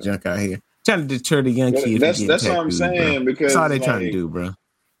putting this junk out here, trying to deter the young kids. That's what I'm saying, bro. because that's all they're trying to do, bro.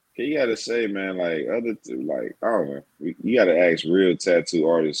 You gotta say, man, like I don't know. You gotta ask real tattoo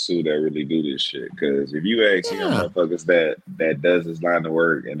artists too that really do this shit. Because if you ask motherfuckers that does this line of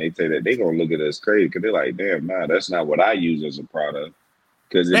work and they say that, they gonna look at us crazy because they're like, damn, nah, that's not what I use as a product.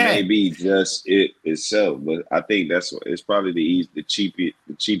 Because it may be just it itself, but I think it's probably the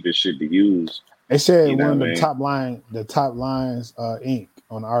cheapest shit to use. They said one of the top lines ink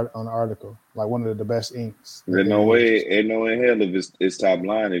on the article, like one of the best inks. Ain't no way in hell if it's top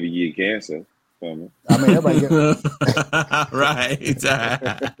line if you get cancer from it. I mean, everybody right.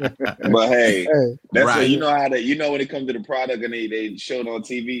 But hey, that's right. You know when it comes to the product and they show it on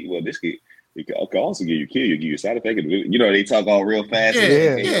TV. Well, it can also give you a side effect. You know, they talk all real fast.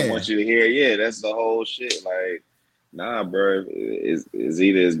 They don't want you to hear. Yeah, that's the whole shit. Like, nah, bro, is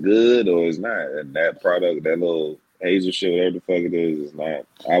either as good or it's not. And that product, that little hazel shit, whatever the fuck it is not.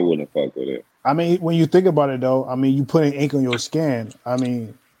 I wouldn't fuck with it. I mean, when you think about it, though, I mean, you putting ink on your skin. I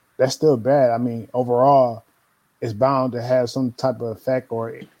mean, that's still bad. I mean, overall, it's bound to have some type of effect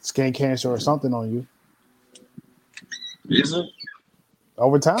or skin cancer or something on you. Is it?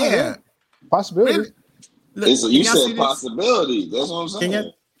 Over time, yeah. Possibility. Look, you said possibility. That's what I'm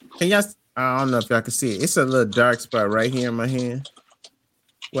saying. Can y'all? I don't know if y'all can see it. It's a little dark spot right here in my hand.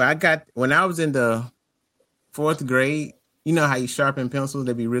 Well, when I was in the 4th grade, you know how you sharpen pencils?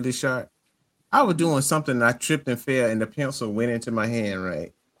 They be really sharp. I was doing something and I tripped and fell and the pencil went into my hand,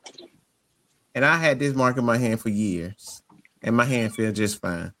 right? And I had this mark in my hand for years and my hand felt just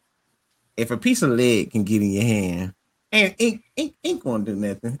fine. If a piece of lead can get in your hand, and ink won't do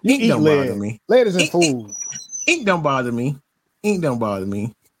nothing. Ink don't bother me. Lead is in food. Ink don't bother me. Ink don't bother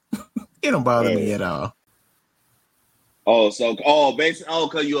me. It don't bother me at all.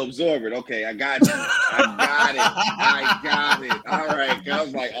 Because you absorb it. Okay, I got you. I got it. All right. I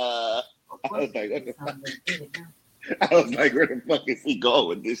was like, what the fuck? I was like, where the fuck is he going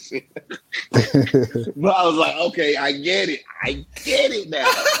with this shit? But I was like, okay, I get it. I get it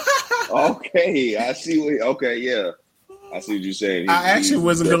now. Okay, I see what. Okay, yeah, I see what you're saying. I actually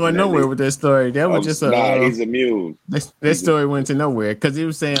wasn't going nowhere with that story. That was just he's immune. That story went to nowhere because he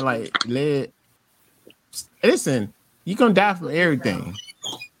was saying like, listen, you're gonna die from everything.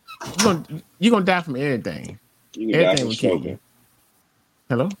 You're gonna die from everything. You can everything die from stroking.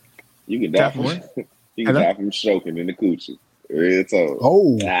 Hello. You can die from what? You can die from stroking in the coochie. Real talk.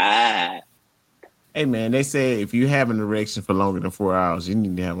 Oh. Hey man, they say if you have an erection for longer than 4 hours, you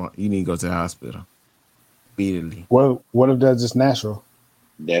need to go to the hospital immediately. What if that's just natural?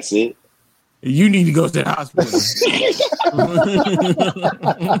 That's it. You need to go to the hospital.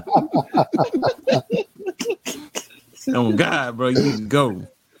 Oh God, bro, you need to go.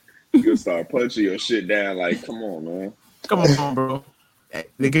 You'll start punching your shit down. Like, come on, man. Come on, bro.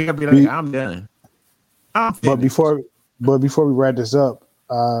 They gotta be like, I'm done. But before we wrap this up,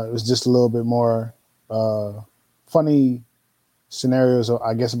 it was just a little bit more funny scenarios,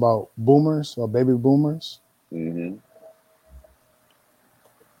 I guess, about boomers or baby boomers. Mm-hmm.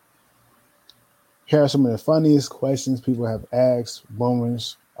 Here are some of the funniest questions people have asked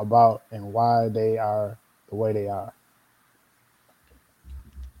boomers about and why they are the way they are.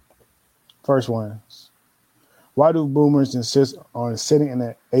 First one. Why do boomers insist on sitting in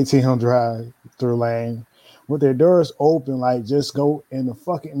the 1800 drive-through lane with their doors open? Like, just go in the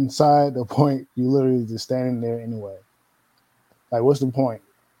fucking inside the point. You literally just standing there anyway. Like, what's the point?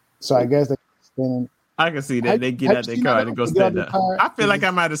 So I guess they standing. I can see that they get out their car and go stand up. I feel like I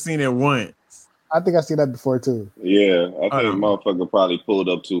might have seen it once. I think I've seen that before too. Yeah, I think motherfucker probably pulled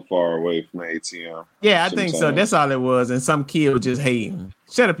up too far away from the ATM. Yeah, I think so. That's all it was. And some kid was just hating.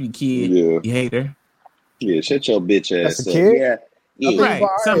 Shut up, you kid. Yeah. You hater. Yeah, shut your bitch ass up. Kid? Yeah. Right.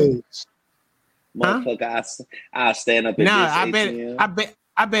 Motherfucker, I stand up at this ATM.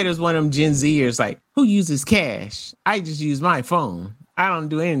 I bet it was one of them Gen Zers like, who uses cash? I just use my phone. I don't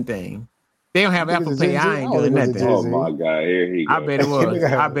do anything. They don't have Apple Pay. I ain't doing nothing. Oh my God, here he goes. I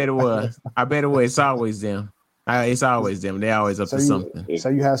bet it was. It's always them. It's always them. They always up to something. So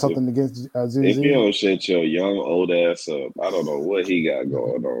you have something against Gen Z? If you don't shut your young old ass up, I don't know what he got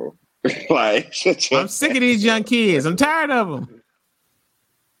going on. Like, I'm sick of these young kids. I'm tired of them.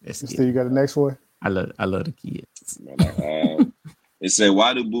 So you got the next one? I love the kids. It said,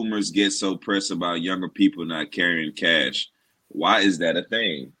 why do boomers get so pressed about younger people not carrying cash? Why is that a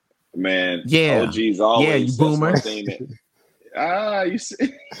thing? Man, yeah. OG's always you boomer. You see, I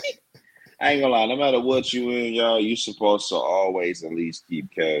ain't gonna lie. No matter what you in, y'all, you supposed to always at least keep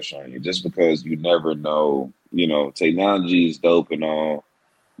cash on you, just because you never know. You know, technology is dope and all,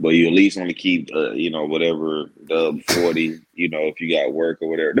 but you at least want to keep, whatever the 40. You know, if you got work or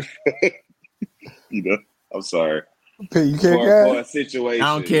whatever. I'm sorry. You can't for a situation.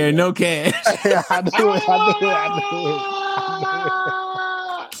 I don't carry no cash.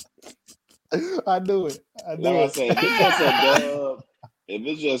 I knew it. I said, if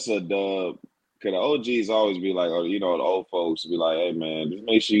it's just a dub, because the OGs always be like, the old folks be like, hey man, just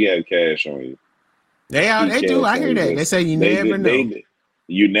make sure you have cash on you. They do. I hear that. They say you never know.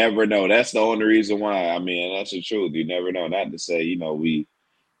 You never know. That's the only reason why. I mean, that's the truth. You never know. Not to say,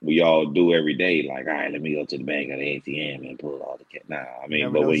 we all do every day. Like, all right, let me go to the bank or the ATM and pull all the cash. Nah, I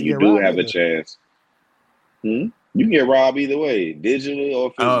mean, but when you do have a chance, you can get robbed either way, digitally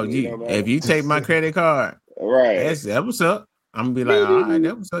or physically. If you take my credit card, right? That what's up. I'm gonna be like, all right,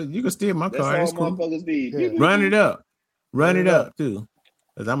 that was up. You can steal my card. That's cool. Run it up too,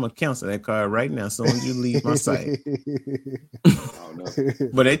 because I'm gonna cancel that card right now as soon as you leave my site.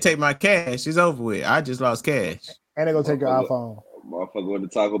 But they take my cash. It's over with. I just lost cash. And they gonna take your iPhone. Motherfucker with the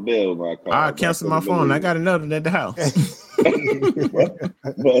Taco Bell, my card. I cancel my phone. I got another at the house.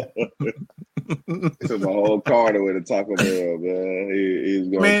 Took my whole card with a Taco Bell, man. He's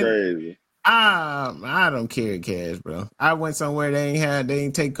going crazy. I don't carry cash, bro. I went somewhere they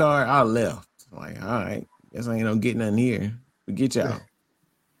ain't take card. I left. Like, all right, guess I ain't no getting nothing here. Forget y'all.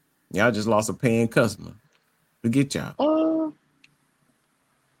 Y'all just lost a paying customer. Forget y'all.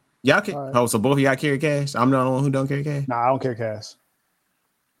 Y'all can. Right. Oh, so both of y'all carry cash? I'm the only one who don't carry cash. Nah, I don't carry cash.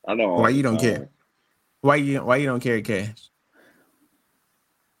 I know. Why you don't care? Why you don't carry cash?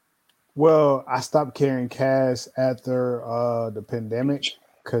 Well, I stopped carrying cash after the pandemic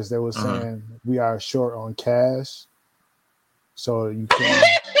because they were saying we are short on cash, so you can't.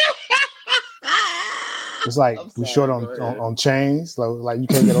 It's like we short on chains. Like you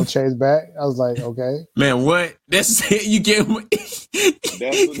can't get no chains back. I was like, okay, man, what? That's it. You get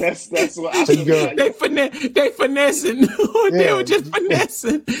that's what I feel like. They finessing. They were just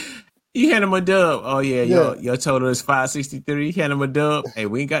finessing. You hand him a dub. Oh yeah, your total is 563. Hand him a dub. Hey,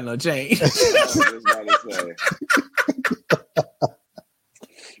 we ain't got no change.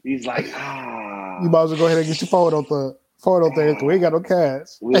 He's like, you might as well go ahead and get your photo thing. We ain't got no cash.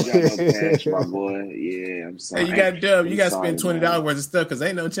 We ain't got no cash, my boy. Yeah, I'm sorry. Hey, you got dub. You got to spend $20 worth of stuff because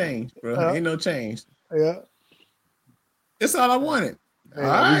ain't no change, bro. Ain't no change. Yeah, that's all I wanted. All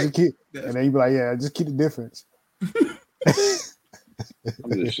right. And then you be like, yeah, just keep the difference.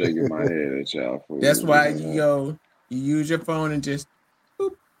 I'm just shaking my head at y'all. That's why you use your phone and just,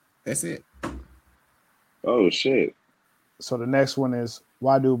 boop. That's it. Oh shit. So the next one is,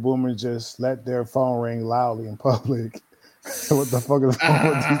 why do boomers just let their phone ring loudly in public? What the fuck is wrong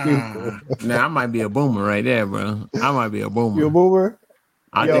with these people? Now I might be a boomer right there, bro. I might be a boomer. You a boomer?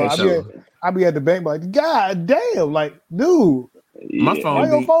 I think so. I be at the bank like, God damn, like, dude. My phone. Why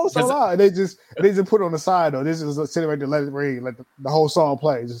your phone so loud? They just put it on the side though. This is sitting right there, let it ring, let the whole song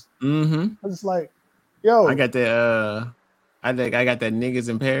play. Just, I'm just like, yo. I got that. I think I got that niggas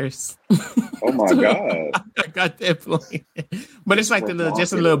in Paris. Oh my god! I got that playing, but it's like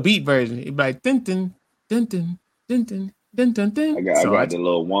just a little beat version. It'd be like dun dun dun dun dun dun dun dun dun. I got the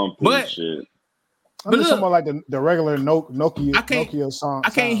little one piece shit. I'm just talking about like the regular Nokia song. I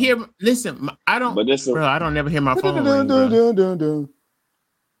can't hear. Listen, I don't. But I don't never hear my phone ring.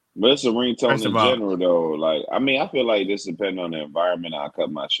 But it's a ringtone in general, though. Like, I mean, I feel like this depends on the environment. I'll cut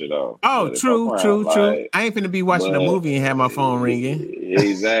my shit off. Oh, true. I ain't finna be watching a movie and have my phone ringing.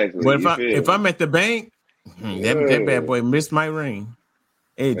 Exactly. But if I'm at the bank, that bad boy missed my ring.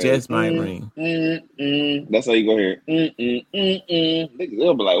 It just might ring. That's how you go here.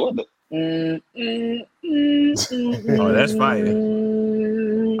 They'll be like, what the? Oh, that's fire.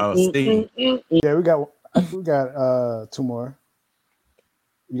 Oh, Steve. Yeah, we got two more.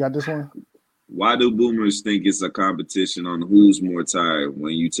 You got this one? Why do boomers think it's a competition on who's more tired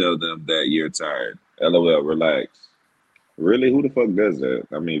when you tell them that you're tired? LOL, relax. Really? Who the fuck does that?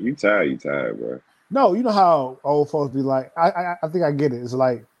 I mean, if you tired, you tired, bro. No, you know how old folks be like, I think I get it. It's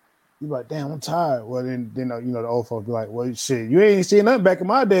like, you like, damn, I'm tired. Well, then the old folks be like, well, shit, you ain't seen nothing back in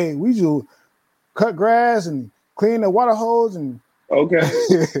my day. We used to cut grass and clean the water hose and. Okay.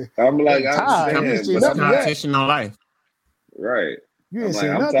 I'm like, I'm it's competition on life. Right. You ain't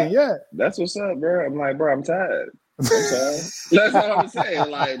seen nothing yet. That's what's up, bro. I'm like, bro, I'm tired. That's all I'm saying.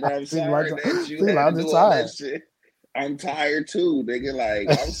 Like, bro, I'm sorry that you had to do all that shit. I'm tired too, nigga. Like,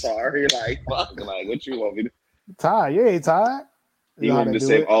 I'm sorry. Like, fuck. Like, what you want me to? Tired? You ain't tired. You want me to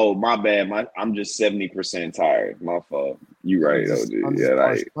say, "Oh, my bad. I'm just 70% tired. My fault." You right, OG. I'm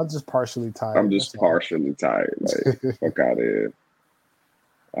just partially tired. I'm just partially tired. Like, fuck out of here.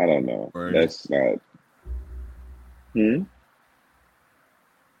 I don't know. Word. That's not.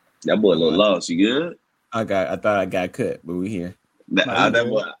 That boy a little lost. You good? I thought I got cut, but we here. I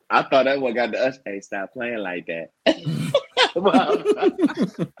thought that one got to us. Hey, stop playing like that.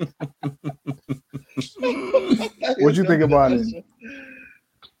 What'd you think about it?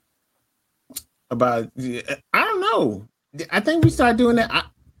 I don't know. I think we started doing that.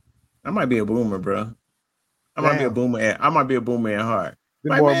 I might be a boomer, bro. I might be a boomer at heart.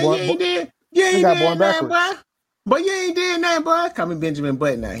 Like, man, you ain't did nothing, boy. But you ain't did nothing, boy. Call me Benjamin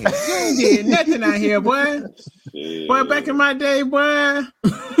Button out here. You ain't did nothing out here, boy. Yeah. Boy, back in my day, boy. I'd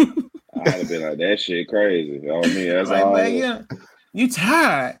have been like, that shit crazy. On me, that's like, all. Man, you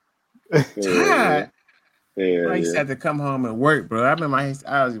tired. Tired. Yeah, I used to have to come home and work, bro. I remember I used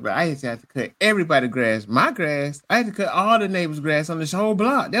to have to cut everybody's grass. My grass, I had to cut all the neighbors' grass on this whole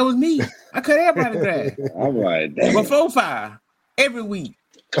block. That was me. I cut everybody's grass. I'm like, damn. Before 5 every week.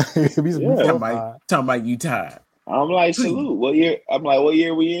 Talking about you tired. I'm like, salute. What year? I'm like, what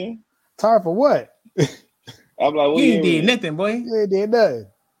year we in? Tired for what? I'm like, what you year? You ain't did nothing, boy. You ain't did nothing.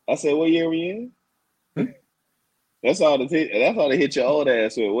 I said, what year we in? That's all to hit your old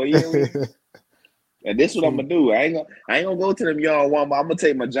ass with. What year we in? And this what I'm gonna do. I ain't gonna go to them y'all one, but I'm gonna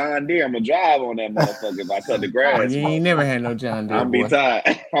take my John Deere. I'm gonna drive on that motherfucker if I cut the grass. You ain't never had no John Deere. I'm be tired.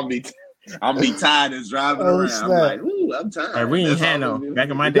 I'm be tired and driving around. Snap. I'm like, ooh, I'm tired. Right, we ain't had no. Back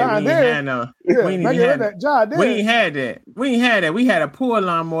in my day, we ain't had no. We ain't had that. We ain't had that. We had a pool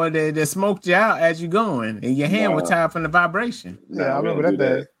lawnmower that smoked you out as you going, and your hand was tired from the vibration. Yeah, I remember that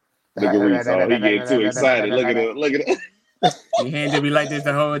day. Look at Reese. He get too excited. Look at it. Your hand to be like this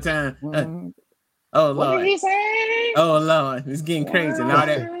the whole time. Oh Lord! Oh Lord! It's getting crazy. And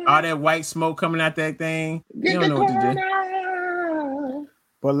all that white smoke coming out that thing. You don't know what to do.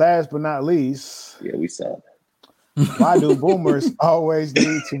 But last but not least, yeah, we saw that. Why do boomers always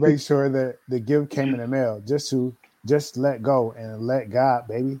need to make sure that the gift came in the mail? Just let go and let God,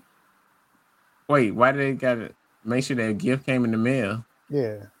 baby. Wait, why do they gotta make sure that gift came in the mail?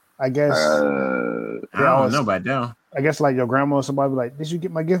 Yeah, I guess. I don't know about that. I guess like your grandma or somebody be like, "Did you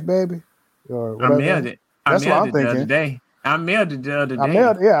get my gift, baby?" Or whatever. I mailed it. That's what I'm thinking. The other day. I mailed it the other day. I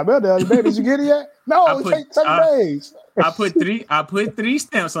mailed it the other day. Did you get it yet? No, it takes 7 days. I put 3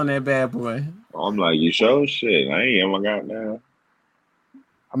 stamps on that bad boy. I'm like, you sure? Shit, I ain't ever got now.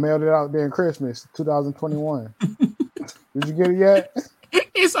 I mailed it out during Christmas, 2021. Did you get it yet?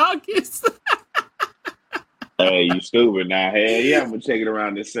 It's August. Hey, you stupid now. Hell yeah, I'm gonna check it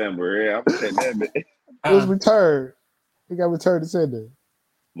around December. Yeah, I'm gonna check that bit. It was returned. It got returned to sender.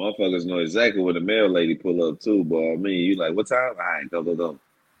 Motherfuckers know exactly when the mail lady pull up too, but I mean, you like, what time? All right, go.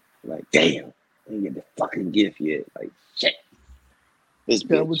 Like, damn, I didn't get the fucking gift yet. Like, shit. This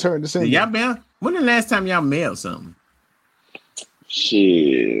got returned to sender. Y'all mail? When the last time y'all mailed something?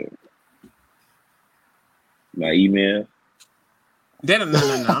 Shit. My email. No.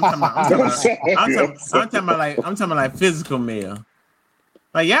 I'm talking about like physical mail.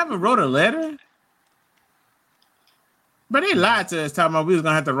 Like, y'all ever wrote a letter? But they lied to us talking about we was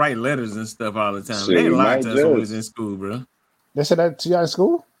gonna have to write letters and stuff all the time. They lied to us when we was in school, bro. They said that to y'all in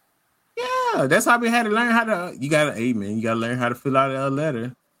school? Yeah, that's how we had to learn how to. You gotta learn how to fill out a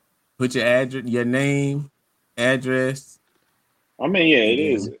letter. Put your address, your name, address. I mean, yeah,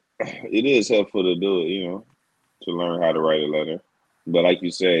 it is helpful to do it, you know, to learn how to write a letter. But like you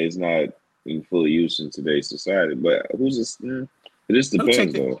said, it's not in full use in today's society. But it just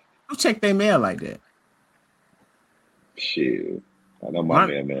depends, though. Who check their mail like that? Shit, I know my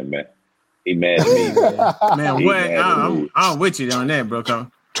man. He mad at me, man. I'm with you on that, bro.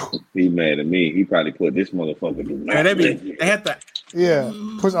 He mad at me. He probably put this motherfucker. They have to. Yeah,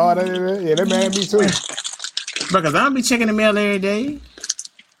 push all that in there. Yeah, they mad at me too. Because I don't be checking the mail every day.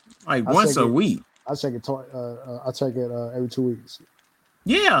 Like once a week. I check it. I check it every 2 weeks.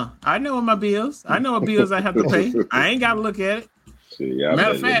 Yeah, I know my bills. I know what bills I have to pay. I ain't got to look at it. Shit,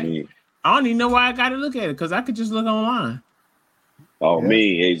 matter of fact, I don't even know why I got to look at it because I could just look online. Oh, yeah.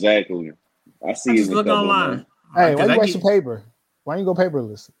 Me, exactly. I see. Just look online. Hey, why you wasting paper? Why you go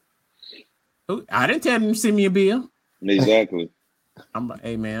paperless? I didn't tell them to send me a bill. Exactly.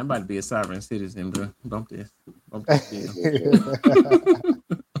 Hey man, I'm about to be a sovereign citizen, bro. Bump this bill.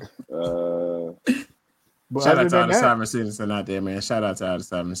 Shout out to all the sovereign citizens out there, man. Shout out to all the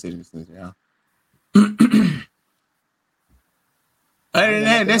sovereign citizens, y'all. Other than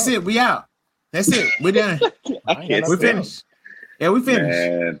that, that's it. We out. That's it. We're done. We finished. Yeah, we finished.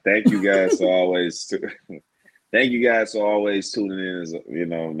 Man, thank you guys for always. Thank you guys for always tuning in. As you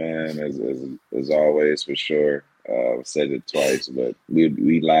know, man, as always, for sure. I've said it twice, but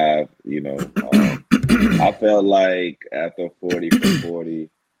we live. You know, I felt like after 40 for 40.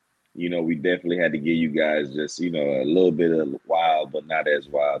 You know, we definitely had to give you guys just, you know, a little bit of wild, but not as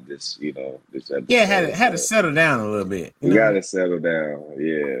wild. This episode. Yeah, had to settle down a little bit. We got to settle down,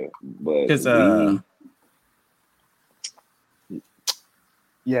 yeah. But because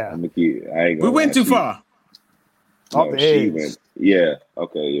yeah, we went too far. Off the edge. Yeah.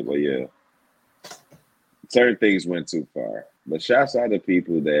 Okay. Well, yeah. Certain things went too far, but shouts out to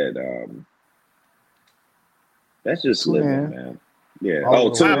people that's just living, man. Yeah.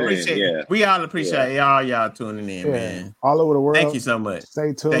 We all appreciate y'all tuning in, man. All over the world. Thank you so much.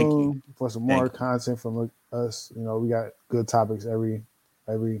 Stay tuned for some more content from us. You know, we got good topics every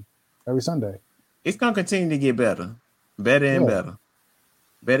Sunday. It's gonna continue to get better and better.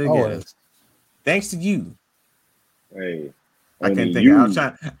 Better again. Thanks to you. Hey. I couldn't think.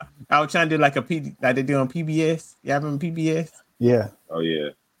 I was trying to do like like they do on PBS. You have them PBS? Yeah. Oh yeah.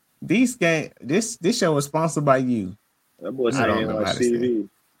 This show was sponsored by you. That boy saying on TV.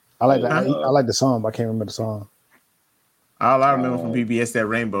 I like that. I like the song, but I can't remember the song. All I remember from PBS, that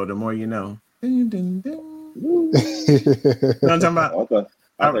Rainbow. The more you know. Dun, dun, dun. You know what I'm talking about?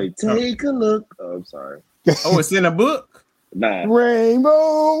 I'm like, take a look. Oh, I'm sorry. Oh, it's in a book? Nah.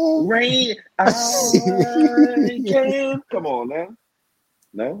 Rainbow. Rain. I can. Come on now.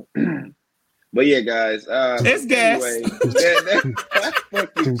 No? But yeah, guys. It's gas.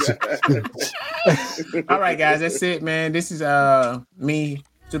 All right, guys. That's it, man. This is me,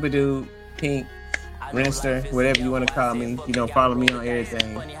 Super Dude, Pink, Renster, whatever you want to call me. You know, follow me on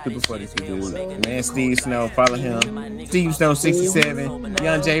everything. Super 42 Dude. Man, Steve Snow. Follow him. Steve Snow 67.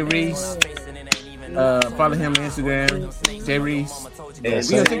 Young Jay Reese. Follow him on Instagram. Jay Reese. And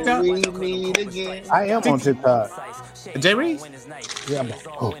we on TikTok? I am on TikTok. Jay Reese? Yeah, I'm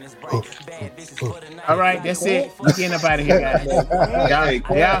All right, that's it. We're getting up out of here, guys.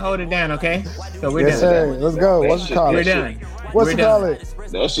 Y'all hold it down, okay? So we're done. Sir. Let's go. What's the call? We're done. What's the call it?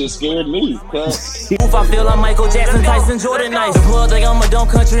 That shit scared me. If I feel like Michael Jackson, Tyson, Jordan, nice. The plug like I'm a dumb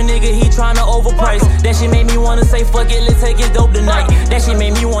country nigga, he tryna overprice. That shit made me wanna say fuck it, let's take his dope tonight. That shit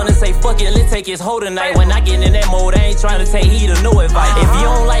made me wanna say fuck it, let's take his hoe tonight. When I get in that mode, I ain't tryna take heed or no advice. If you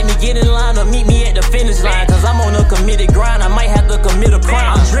don't like me, get in line or meet me at the finish line. Cause I'm on a committed grind, I might have to commit a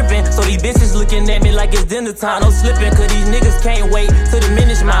crime. I'm dripping, so these bitches looking at me like it's dinner time. No slipping, cause these niggas can't wait to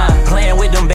diminish mine. Playing with them